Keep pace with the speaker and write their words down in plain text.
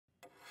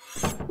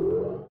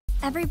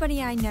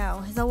Everybody I know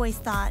has always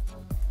thought,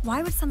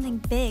 why would something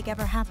big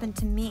ever happen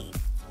to me?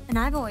 And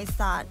I've always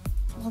thought,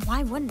 well,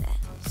 why wouldn't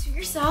it? Suit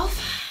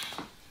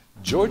yourself.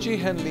 Georgie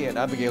Henley and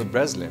Abigail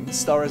Breslin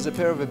star as a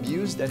pair of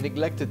abused and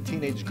neglected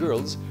teenage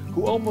girls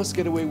who almost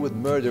get away with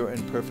murder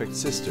and perfect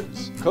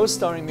sisters.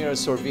 Co-starring Mira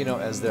Sorvino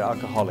as their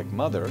alcoholic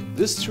mother,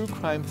 this true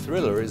crime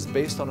thriller is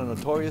based on a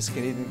notorious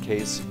Canadian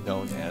case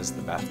known as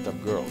the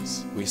Bathtub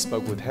Girls. We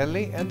spoke with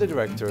Henley and the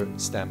director,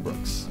 Stan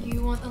Brooks.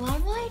 You want the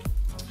limelight?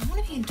 I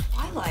want to be in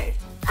Twilight.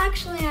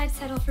 Actually, I'd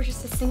settle for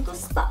just a single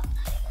spot.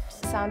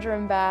 Sandra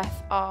and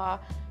Beth are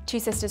two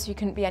sisters who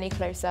couldn't be any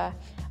closer,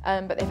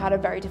 but they've had a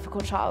very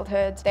difficult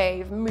childhood.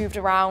 They've moved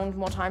around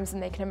more times than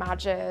they can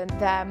imagine.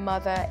 Their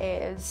mother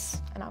is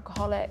an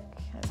alcoholic,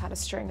 has had a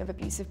string of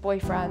abusive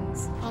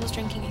boyfriends. Mom's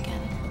drinking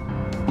again.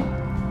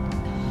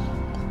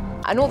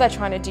 And all they're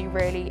trying to do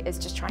really is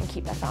just try and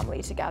keep their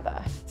family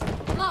together.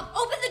 Mom,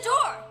 open the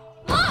door!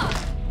 Mom!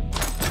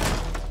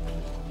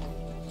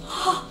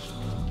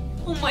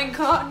 Oh my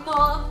God,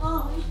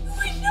 Mom!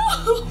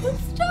 No!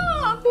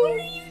 Stop! What are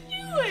you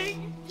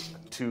doing?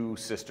 Two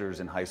sisters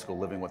in high school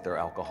living with their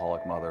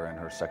alcoholic mother and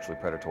her sexually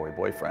predatory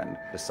boyfriend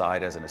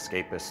decide as an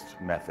escapist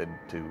method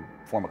to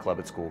form a club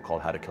at school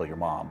called How to Kill Your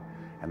Mom.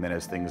 And then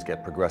as things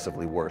get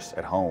progressively worse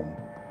at home,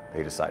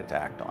 they decide to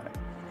act on it.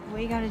 The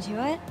way you gotta do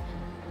it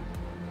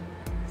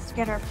is to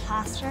get her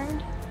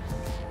plastered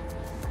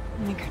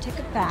and make her take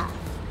a bath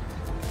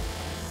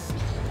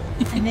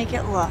and make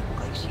it look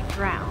like she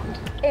drowned.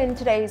 In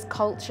today's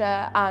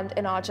culture and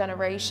in our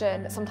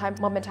generation, sometimes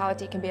mob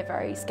mentality can be a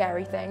very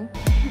scary thing.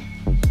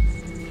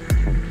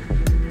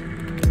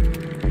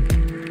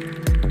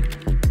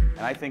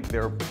 And I think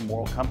their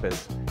moral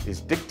compass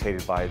is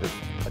dictated by the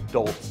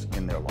adults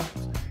in their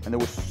lives. And there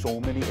were so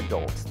many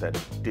adults that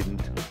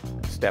didn't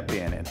step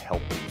in and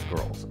help these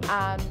girls.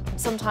 And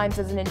sometimes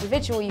as an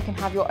individual, you can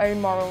have your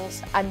own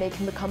morals and they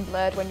can become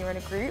blurred when you're in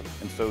a group.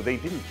 And so they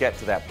didn't get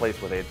to that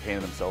place where they had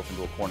painted themselves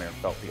into a corner and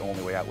felt the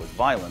only way out was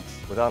violence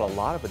without a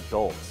lot of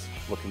adults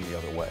looking the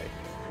other way.